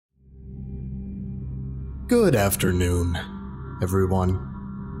Good afternoon, everyone.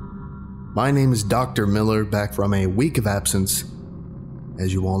 My name is Dr. Miller, back from a week of absence.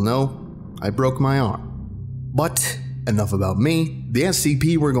 As you all know, I broke my arm. But enough about me. The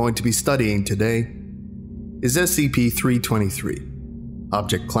SCP we're going to be studying today is SCP-323.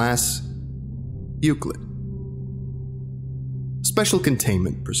 Object Class: Euclid. Special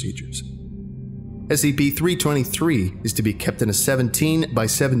Containment Procedures. SCP-323 is to be kept in a 17 by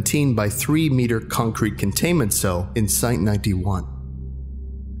 17 by 3 meter concrete containment cell in Site-91.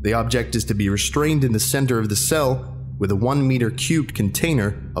 The object is to be restrained in the center of the cell with a 1 meter cubed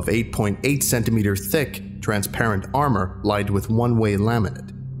container of 8.8 centimeter thick transparent armor lined with one-way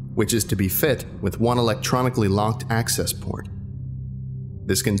laminate, which is to be fit with one electronically locked access port.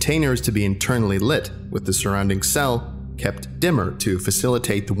 This container is to be internally lit, with the surrounding cell kept dimmer to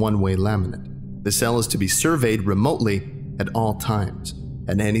facilitate the one-way laminate. The cell is to be surveyed remotely at all times,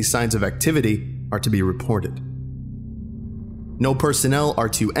 and any signs of activity are to be reported. No personnel are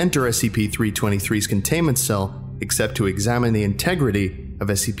to enter SCP-323's containment cell except to examine the integrity of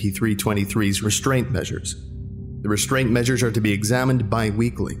SCP-323's restraint measures. The restraint measures are to be examined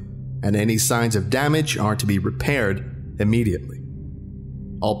bi-weekly, and any signs of damage are to be repaired immediately.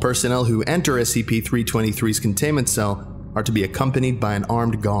 All personnel who enter SCP-323's containment cell are to be accompanied by an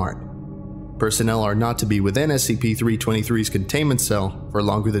armed guard. Personnel are not to be within SCP-323's containment cell for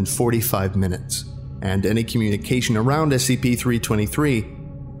longer than 45 minutes, and any communication around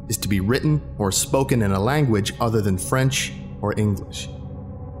SCP-323 is to be written or spoken in a language other than French or English.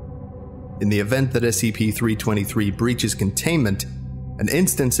 In the event that SCP-323 breaches containment, an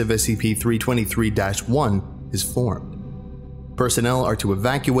instance of SCP-323-1 is formed. Personnel are to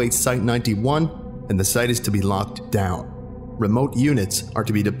evacuate Site-91, and the site is to be locked down. Remote units are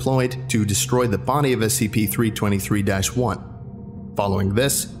to be deployed to destroy the body of SCP-323-1. Following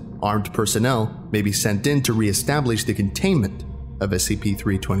this, armed personnel may be sent in to re-establish the containment of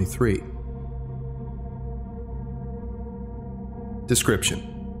SCP-323. Description: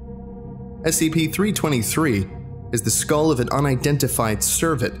 SCP-323 is the skull of an unidentified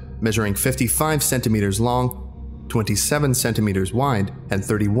cervid measuring 55 centimeters long, 27 centimeters wide, and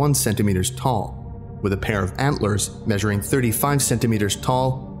 31 centimeters tall, with a pair of antlers measuring 35 centimeters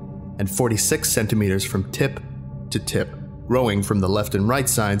tall and 46 centimeters from tip to tip, growing from the left and right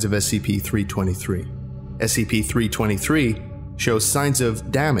sides of SCP-323. SCP-323 shows signs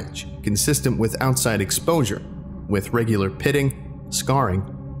of damage consistent with outside exposure, with regular pitting, scarring,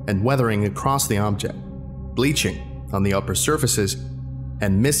 and weathering across the object, bleaching on the upper surfaces,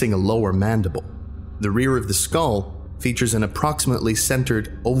 and missing a lower mandible. The rear of the skull features an approximately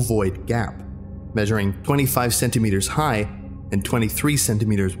centered ovoid gap, measuring 25 centimeters high and 23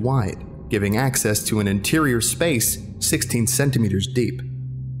 centimeters wide, giving access to an interior space 16 centimeters deep.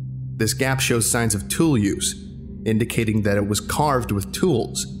 This gap shows signs of tool use, indicating that it was carved with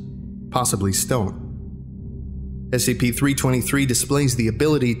tools, possibly stone. SCP-323 displays the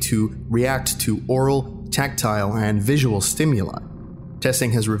ability to react to oral, tactile, and visual stimuli.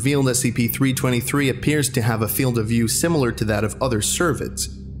 Testing has revealed SCP-323 appears to have a field of view similar to that of other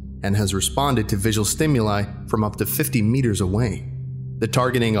cervids, and has responded to visual stimuli from up to 50 meters away. The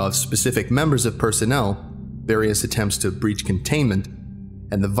targeting of specific members of personnel, various attempts to breach containment,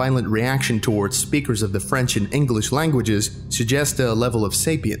 and the violent reaction towards speakers of the French and English languages suggest a level of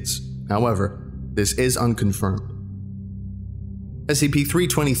sapience. However, this is unconfirmed.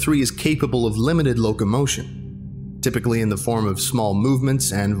 SCP-323 is capable of limited locomotion, typically in the form of small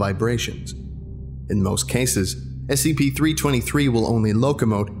movements and vibrations. In most cases, SCP-323 will only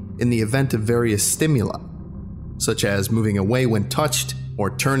locomote in the event of various stimuli, such as moving away when touched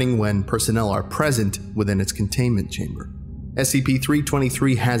or turning when personnel are present within its containment chamber.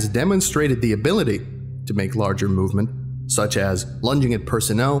 SCP-323 has demonstrated the ability to make larger movement, such as lunging at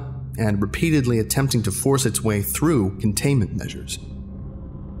personnel and repeatedly attempting to force its way through containment measures.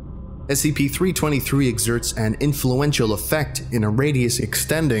 SCP-323 exerts an influential effect in a radius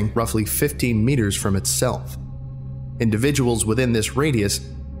extending roughly 15 meters from itself. Individuals within this radius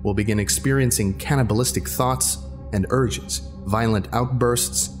will begin experiencing cannibalistic thoughts and urges, violent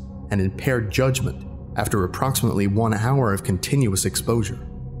outbursts, and impaired judgment after approximately 1 hour of continuous exposure.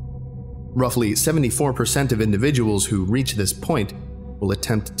 Roughly 74% of individuals who reach this point will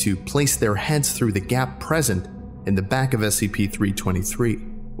attempt to place their heads through the gap present in the back of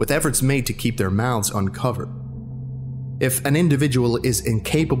SCP-323, with efforts made to keep their mouths uncovered. If an individual is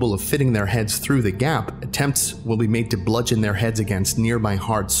incapable of fitting their heads through the gap, attempts will be made to bludgeon their heads against nearby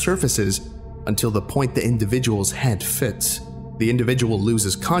hard surfaces until the point the individual's head fits. The individual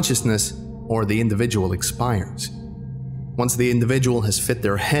loses consciousness, or the individual expires. Once the individual has fit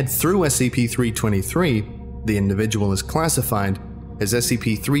their head through SCP-323, The individual is classified as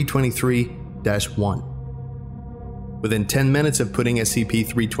SCP-323-1. Within 10 minutes of putting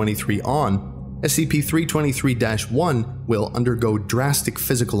SCP-323 on, SCP-323-1 will undergo drastic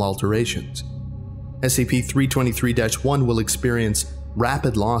physical alterations. SCP-323-1 will experience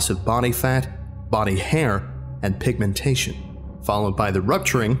rapid loss of body fat, body hair, and pigmentation, followed by the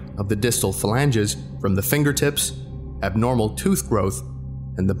rupturing of the distal phalanges from the fingertips, abnormal tooth growth,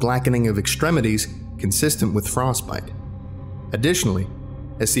 and the blackening of extremities consistent with frostbite. Additionally,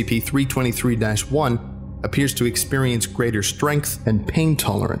 SCP-323-1 appears to experience greater strength and pain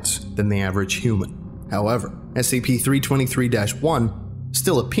tolerance than the average human. However, SCP-323-1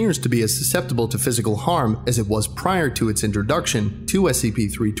 still appears to be as susceptible to physical harm as it was prior to its introduction to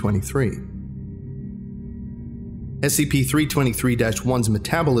SCP-323. SCP-323-1's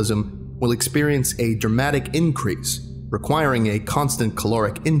metabolism will experience a dramatic increase, requiring a constant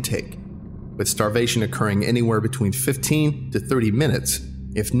caloric intake, with starvation occurring anywhere between 15 to 30 minutes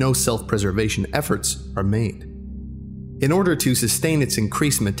if no self-preservation efforts are made. In order to sustain its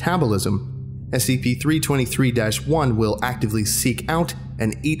increased metabolism, SCP-323-1 will actively seek out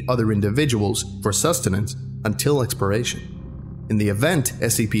and eat other individuals for sustenance until expiration. In the event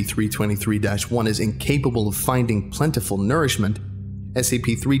SCP-323-1 is incapable of finding plentiful nourishment,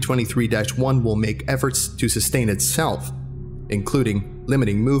 SCP-323-1 will make efforts to sustain itself, including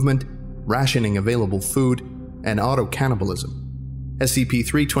limiting movement, rationing available food, and auto-cannibalism.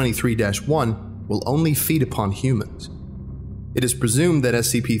 SCP-323-1 will only feed upon humans. It is presumed that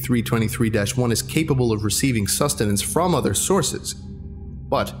SCP-323-1 is capable of receiving sustenance from other sources,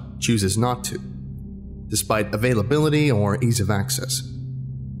 but chooses not to, despite availability or ease of access.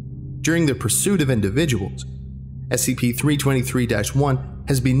 During the pursuit of individuals, SCP-323-1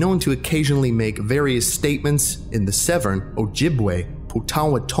 has been known to occasionally make various statements in the Severn, Ojibwe,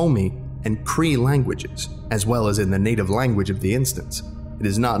 Potawatomi, and Cree languages, as well as in the native language of the instance. It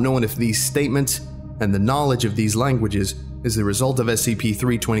is not known if these statements and the knowledge of these languages is the result of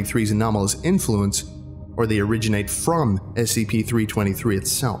SCP-323's anomalous influence, or they originate from SCP-323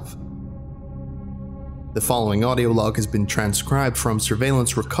 itself. The following audio log has been transcribed from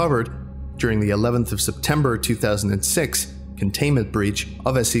surveillance recovered during the 11th of September 2006 containment breach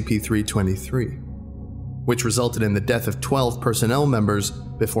of SCP-323, which resulted in the death of 12 personnel members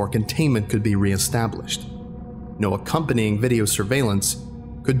before containment could be re-established. No accompanying video surveillance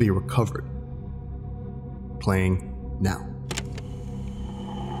could be recovered. Playing now.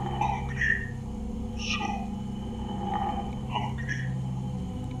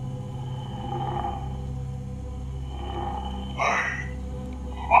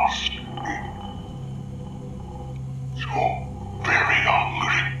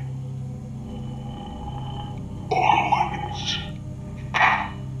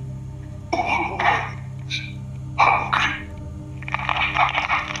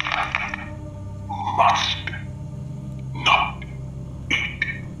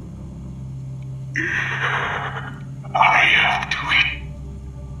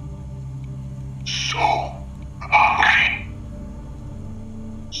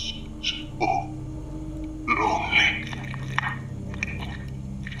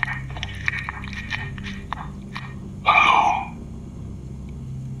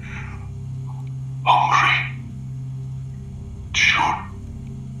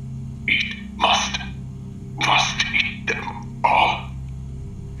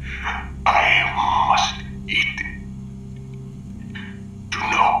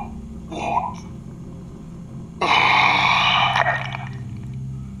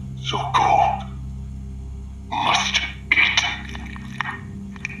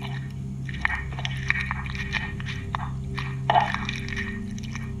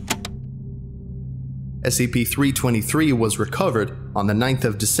 SCP-323 was recovered on the 9th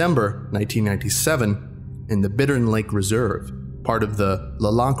of December 1997 in the Bittern Lake Reserve, part of the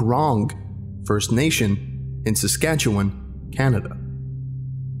Lalak First Nation in Saskatchewan, Canada.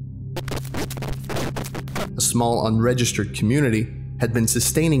 A small unregistered community had been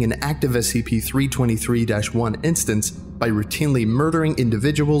sustaining an active SCP-323-1 instance by routinely murdering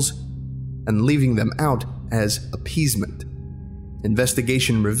individuals and leaving them out as appeasement.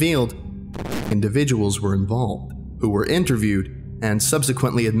 Investigation revealed individuals were involved, who were interviewed and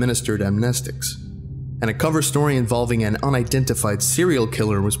subsequently administered amnestics, and a cover story involving an unidentified serial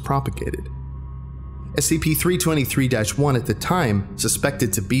killer was propagated. SCP-323-1 at the time,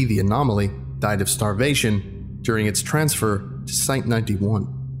 suspected to be the anomaly, died of starvation during its transfer to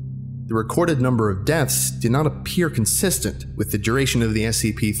Site-91. The recorded number of deaths did not appear consistent with the duration of the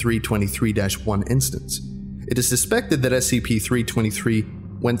SCP-323-1 instance. It is suspected that SCP-323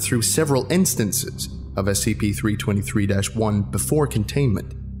 went through several instances of SCP-323-1 before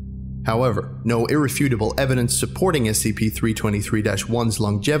containment. However, no irrefutable evidence supporting SCP-323-1's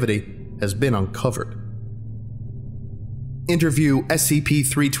longevity has been uncovered. Interview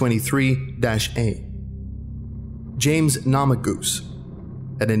SCP-323-A. James Namagoose,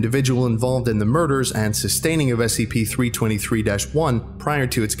 an individual involved in the murders and sustaining of SCP-323-1 prior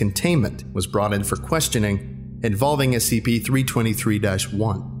to its containment, was brought in for questioning involving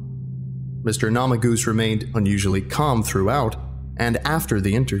SCP-323-1. Mr. Namagoose remained unusually calm throughout and after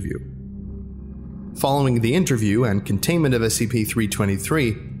the interview. Following the interview and containment of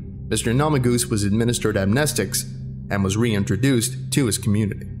SCP-323, Mr. Namagoose was administered amnestics and was reintroduced to his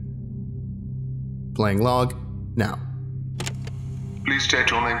community. Playing log now. Please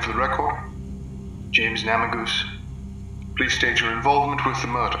state your name for the record. James Namagoose. Please state your involvement with the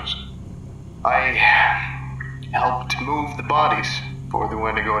murders. I helped move the bodies for the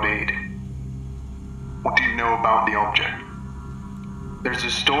Wendigo to eat. What do you know about the object? There's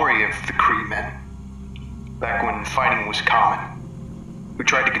a story of the Cree men, back when fighting was common, who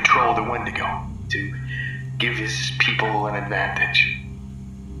tried to control the Wendigo to give his people an advantage.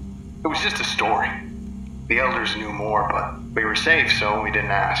 It was just a story. The elders knew more, but we were safe, so we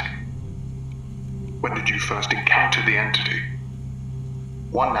didn't ask. When did you first encounter the entity?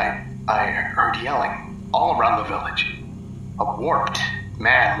 One night, I heard yelling all around the village. A warped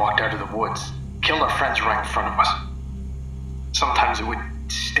man walked out of the woods, killed our friends right in front of us. Sometimes it would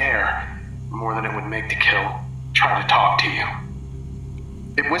stare more than it would make to kill, try to talk to you.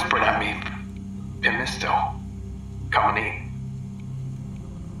 It whispered at me, "Pimisto, come and eat."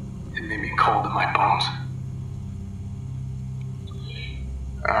 It made me cold in my bones.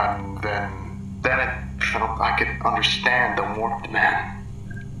 And then it felt I could understand the warped man,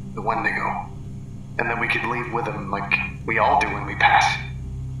 the Wendigo, and then we could leave with him like we all do when we pass.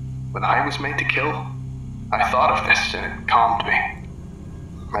 When I was made to kill, I thought of this and it calmed me.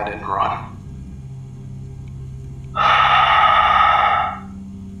 I didn't run.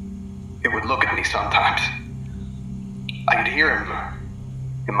 It would look at me sometimes. I could hear him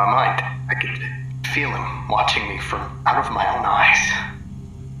in my mind. I could feel him watching me from out of my own eyes.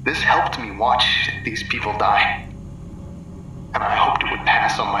 This helped me watch these people die, and I hoped it would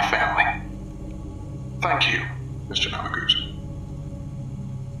pass on my family. Thank you, Mr. Namagoose.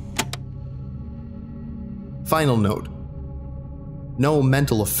 Final note. No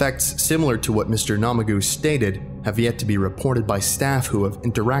mental effects similar to what Mr. Namagoose stated have yet to be reported by staff who have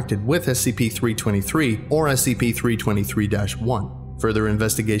interacted with SCP-323 or SCP-323-1. Further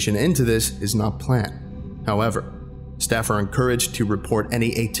investigation into this is not planned. However, staff are encouraged to report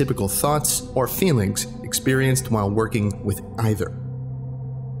any atypical thoughts or feelings experienced while working with either.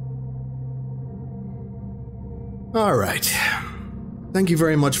 Alright. Thank you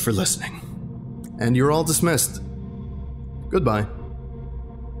very much for listening. And you're all dismissed. Goodbye.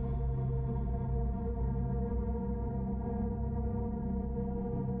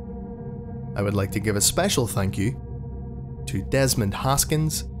 I would like to give a special thank you to Desmond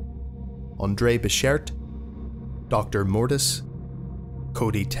Hoskins, Andre Bichert, Dr. Mortis,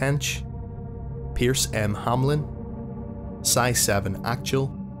 Cody Tench, Pierce M. Hamlin, Psi-7 Actual,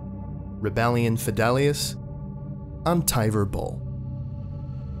 Rebellion Fidelius, and Tyver Ball.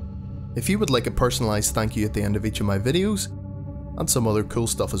 If you would like a personalized thank you at the end of each of my videos, and some other cool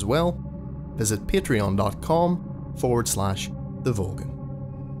stuff as well, visit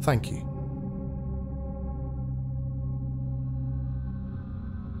patreon.com/TheVolgun. Thank you.